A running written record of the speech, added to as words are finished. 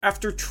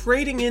After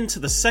trading into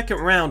the second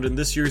round in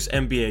this year's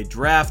NBA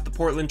draft, the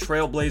Portland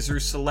Trail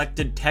Blazers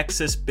selected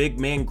Texas big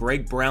man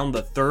Greg Brown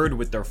III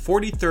with their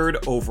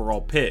 43rd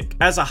overall pick.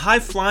 As a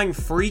high-flying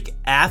freak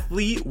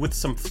athlete with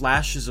some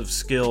flashes of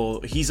skill,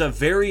 he's a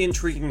very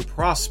intriguing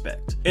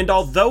prospect. And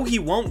although he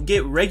won't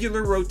get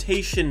regular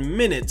rotation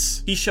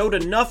minutes, he showed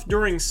enough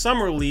during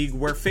Summer League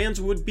where fans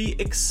would be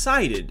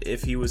excited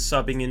if he was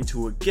subbing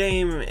into a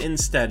game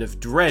instead of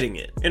dreading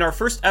it. In our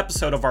first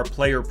episode of our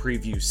player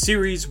preview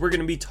series, we're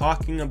going to be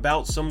talking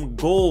about some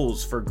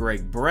goals for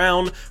Greg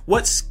Brown,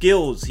 what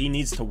skills he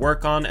needs to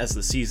work on as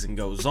the season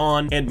goes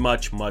on, and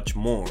much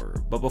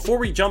more. But before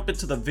we jump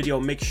into the video,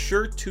 make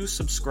sure to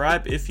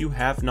subscribe if you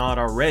have not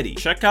already.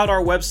 Check out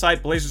our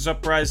website,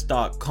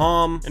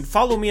 blazersuprise.com, and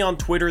follow me on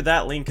Twitter.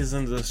 That link is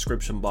in the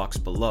description box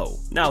below.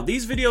 Now,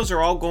 these videos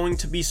are all going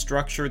to be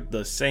structured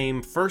the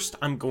same. First,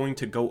 I'm going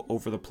to go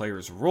over the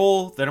player's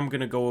role, then I'm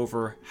going to go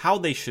over how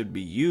they should be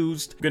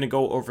used, I'm going to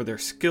go over their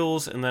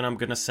skills, and then I'm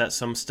going to set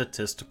some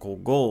statistical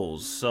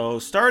goals. So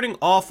starting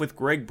off with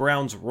Greg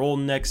Brown's role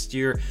next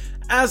year,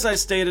 as I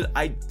stated,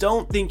 I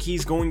don't think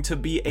he's going to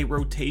be a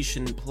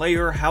rotation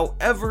player.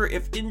 However,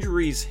 if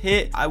injuries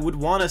hit, I would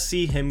want to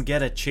see him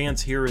get a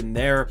chance here and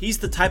there. He's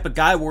the type of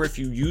guy where if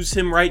you use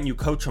him right and you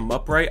coach him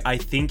up right, I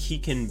think he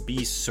can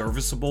be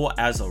serviceable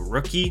as a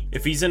rookie.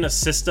 If he's in a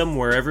system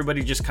where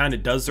everybody just kind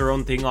of does their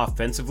own thing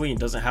offensively and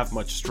doesn't have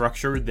much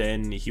structure,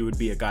 then he would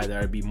be a guy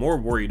that I'd be more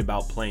worried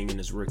about playing in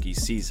his rookie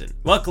season.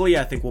 Luckily,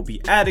 I think we'll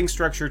be adding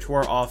structure to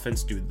our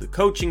offense due to the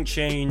coaching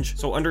change.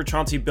 So under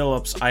Chauncey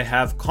Billups, I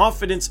have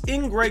confidence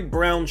in Greg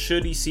Brown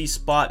should he see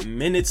spot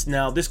minutes.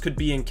 Now, this could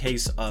be in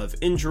case of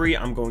injury.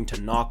 I'm going to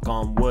knock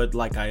on wood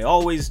like I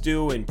always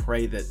do and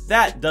pray that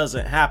that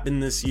doesn't happen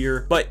this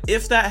year. But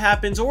if that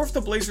happens, or if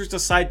the Blazers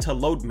decide to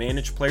load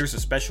manage players,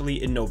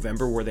 especially in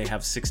November where they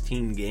have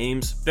 16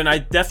 games, then I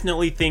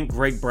definitely think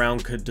Greg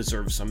Brown could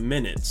deserve some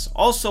minutes.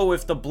 Also,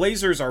 if the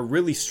Blazers are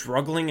really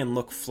struggling and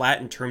look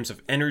flat in terms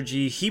of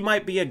energy, he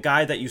might be a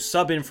guy that you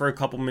sub in for a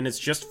couple minutes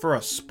just for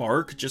a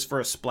spark, just for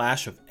a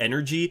splash of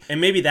energy, and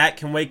maybe that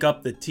can wake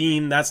up the team.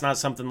 That's not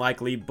something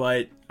likely,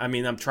 but I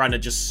mean, I'm trying to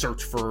just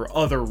search for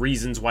other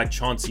reasons why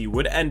Chauncey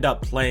would end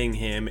up playing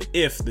him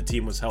if the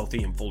team was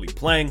healthy and fully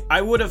playing.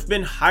 I would have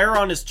been higher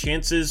on his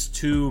chances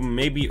to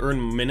maybe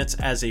earn minutes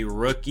as a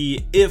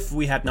rookie if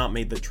we had not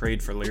made the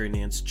trade for Larry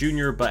Nance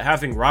Jr., but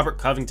having Robert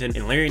Covington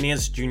and Larry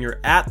Nance Jr.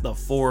 at the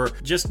 4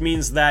 just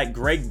means that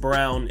Greg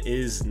Brown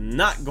is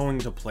not going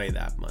to play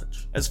that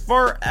much. As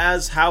far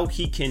as how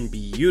he can be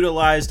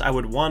utilized, I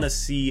would want to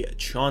see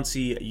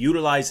Chauncey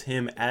utilize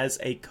him as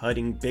a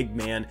cutting big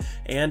man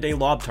and a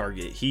lob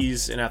target.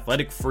 He's an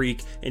athletic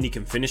freak and he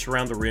can finish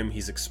around the rim.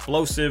 He's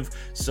explosive,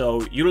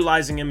 so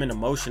utilizing him in a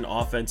motion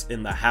offense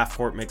in the half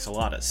court makes a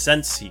lot of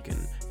sense. He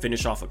can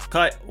finish off a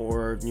cut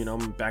or,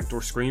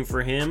 backdoor screen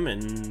for him,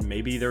 and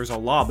maybe there's a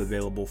lob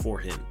available for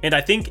him. And I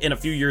think in a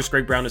few years,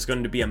 Greg Brown is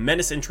going to be a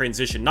menace in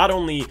transition, not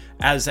only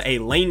as a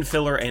lane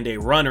filler and a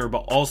runner,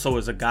 but also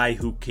as a guy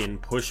who can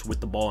push with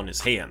the ball in his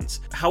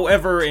hands.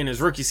 However, in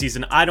his rookie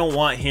season, I don't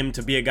want him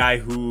to be a guy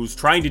who's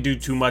trying to do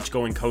too much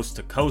going coast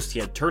to coast. He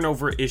had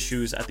turnover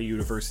issues at the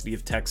University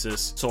of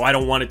Texas, so I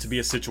don't want it to be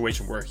a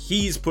situation where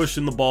he's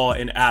pushing the ball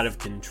and out of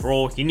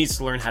control. He needs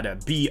to learn how to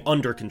be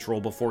under control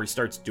before he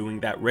starts doing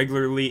that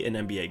regularly in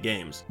NBA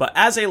games. But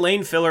as a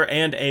lane filler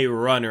and a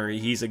runner,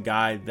 he's a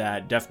guy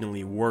that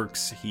definitely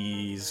works.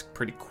 He's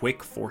pretty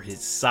quick for his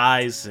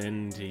size,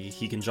 and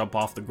he can jump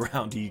off the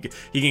ground. He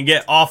can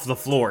get off the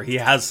floor. He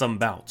has some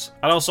bounce.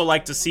 I'd also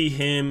like to see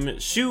him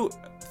shoot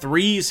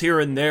threes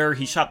here and there.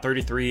 He shot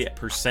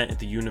 33% at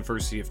the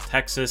University of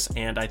Texas,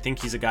 and I think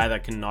he's a guy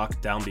that can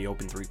knock down the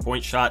open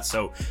three-point shot.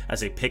 So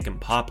as a pick and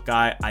pop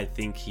guy, I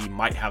think he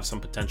might have some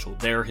potential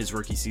there his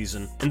rookie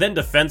season. And then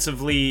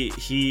defensively,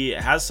 he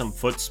has some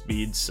foot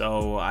speed,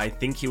 so I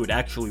think he would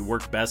actually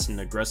work best in an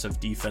aggressive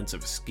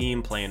defensive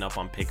scheme, playing up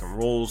on pick and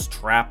rolls,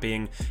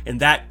 trapping, and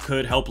that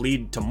could help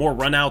lead to more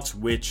runouts,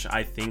 which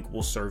I think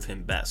will serve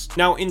him best.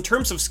 Now, in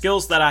terms of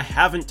skills that I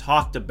haven't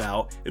talked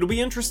about, it'll be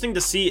interesting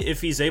to see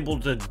if he's able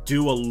to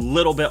do a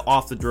little bit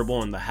off the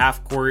dribble in the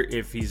half court,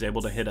 if he's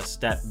able to hit a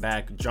step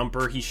back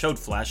jumper. He showed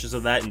flashes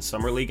of that in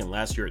Summer League and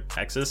last year at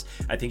Texas.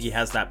 I think he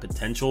has that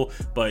potential,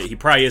 but he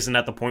probably isn't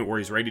at the point where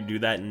he's ready to do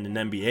that in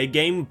an NBA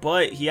game,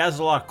 but he has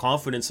a lot of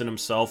confidence in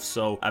himself.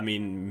 So, I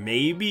mean,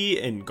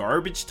 maybe in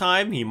garbage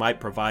time, he might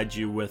provide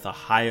you with a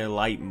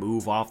highlight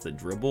move off the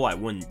dribble. I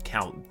wouldn't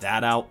count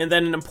that out. And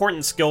then an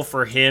important skill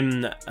for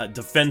him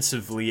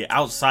defensively,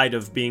 outside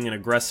of being an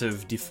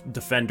aggressive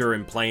defender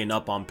and playing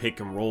up on pick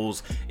and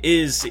rolls,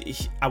 is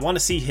I want to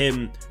see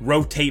him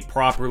rotate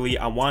properly.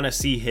 I want to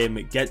see him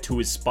get to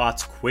his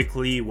spots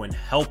quickly when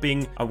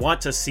helping. I want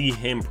to see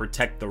him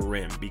protect the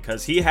rim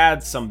because he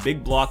had some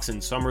big blocks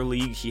in Summer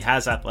League. He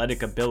has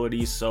athletic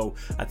ability, so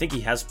I think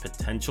he has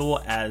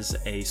potential as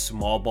a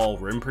small ball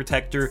rim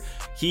protector.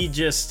 He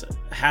just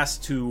has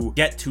to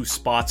get to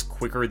spots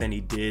quicker than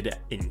he did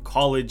in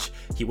college.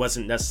 He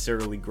wasn't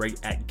necessarily great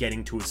at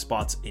getting to his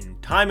spots in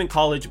time in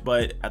college,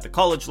 but at the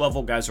college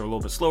level, guys are a little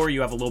bit slower.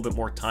 You have a little bit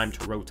more time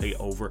to rotate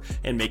over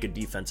and make a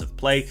defensive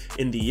play.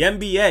 In the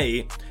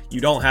NBA, you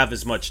don't have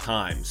as much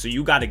time, so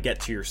you got to get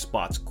to your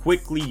spots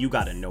quickly. You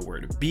got to know where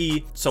to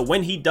be. So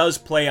when he does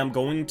play, I'm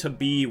going to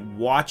be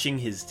watching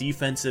his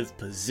defensive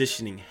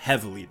positioning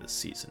heavily this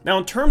season. Now,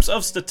 in terms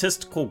of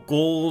statistical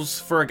goals,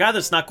 for a guy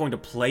that's not going to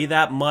play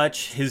that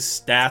much, his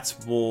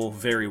stats will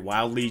vary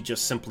wildly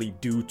just simply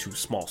due to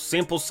small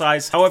sample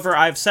size. However,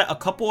 I've set a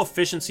couple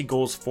efficiency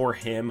goals for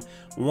him.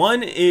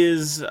 One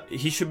is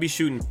he should be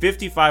shooting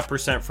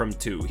 55% from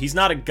 2. He's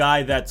not a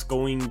guy that's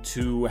going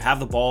to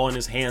have the ball in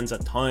his hands a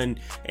ton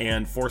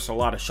and force a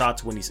lot of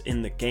shots when he's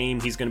in the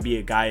game. He's going to be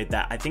a guy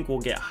that I think will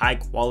get high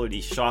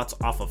quality shots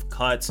off of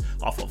cuts,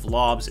 off of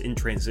lobs, in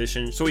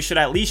transition. So he should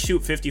at least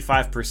shoot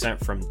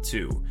 55% from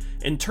 2.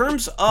 In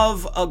terms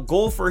of a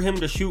goal for him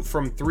to shoot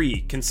from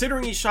 3,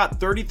 considering he shot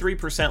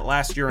 33%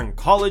 last year in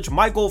college,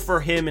 my goal for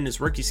him in his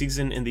rookie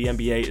season in the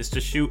NBA is to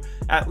shoot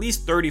at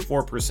least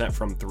 34%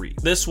 from 3.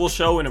 This will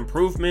show an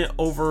improvement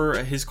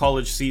over his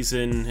college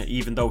season,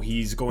 even though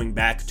he's going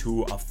back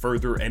to a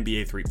further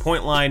NBA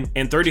three-point line,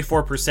 and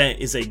 34%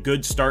 is a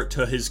good start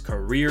to his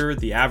career.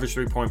 The average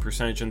three-point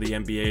percentage in the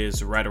NBA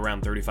is right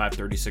around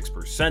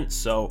 35-36%,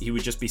 so he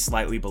would just be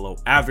slightly below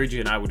average,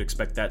 and I would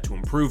expect that to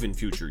improve in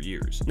future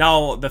years.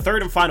 Now, the third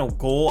and final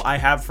goal I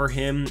have for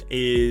him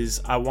is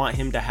I want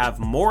him to have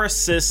more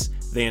assists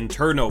than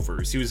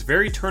turnovers. He was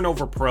very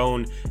turnover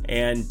prone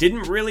and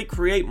didn't really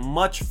create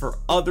much for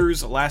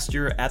others last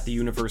year at the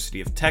University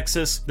of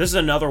Texas. This is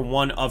another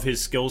one of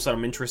his skills that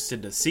I'm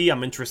interested to see.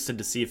 I'm interested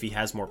to see if he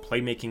has more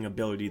playmaking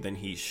ability than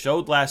he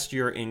showed last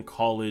year in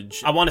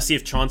college. I want to see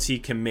if Chauncey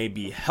can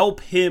maybe help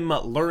him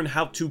learn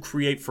how to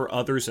create for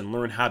others and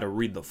learn how to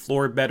read the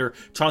floor better.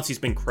 Chauncey's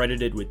been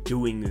credited with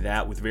doing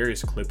that with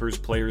various Clippers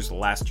players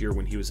last year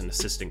when he was an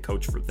assistant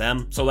coach for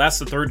them. So that's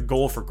the third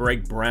goal for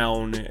Greg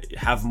Brown.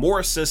 Have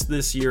more assists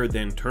this year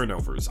than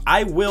turnovers.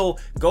 I will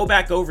go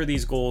back over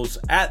these goals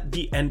at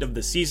the end of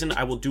the season.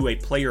 I will do a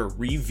player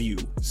review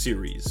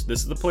series.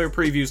 This is the player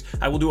previews.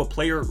 I will do a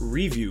player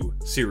review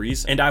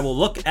series, and I will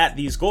look at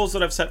these goals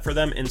that I've set for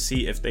them and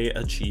see if they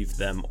achieve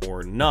them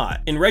or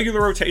not. In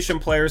regular rotation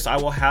players, I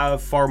will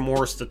have far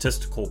more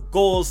statistical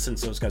goals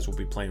since those guys will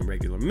be playing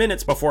regular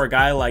minutes. But for a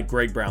guy like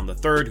Greg Brown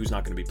III, who's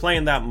not going to be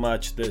playing that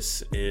much,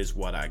 this is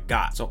what I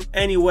got. So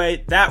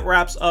anyway, that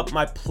wraps up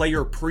my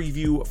player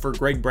preview for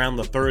Greg Brown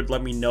III.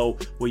 Let me know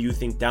what you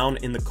think down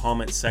in the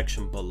comment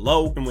section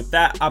below. And with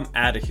that, I'm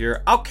out of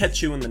here. I'll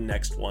catch you in the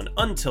next one.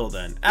 Until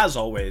then, as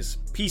always,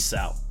 peace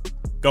out.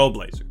 Go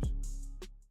Blazers.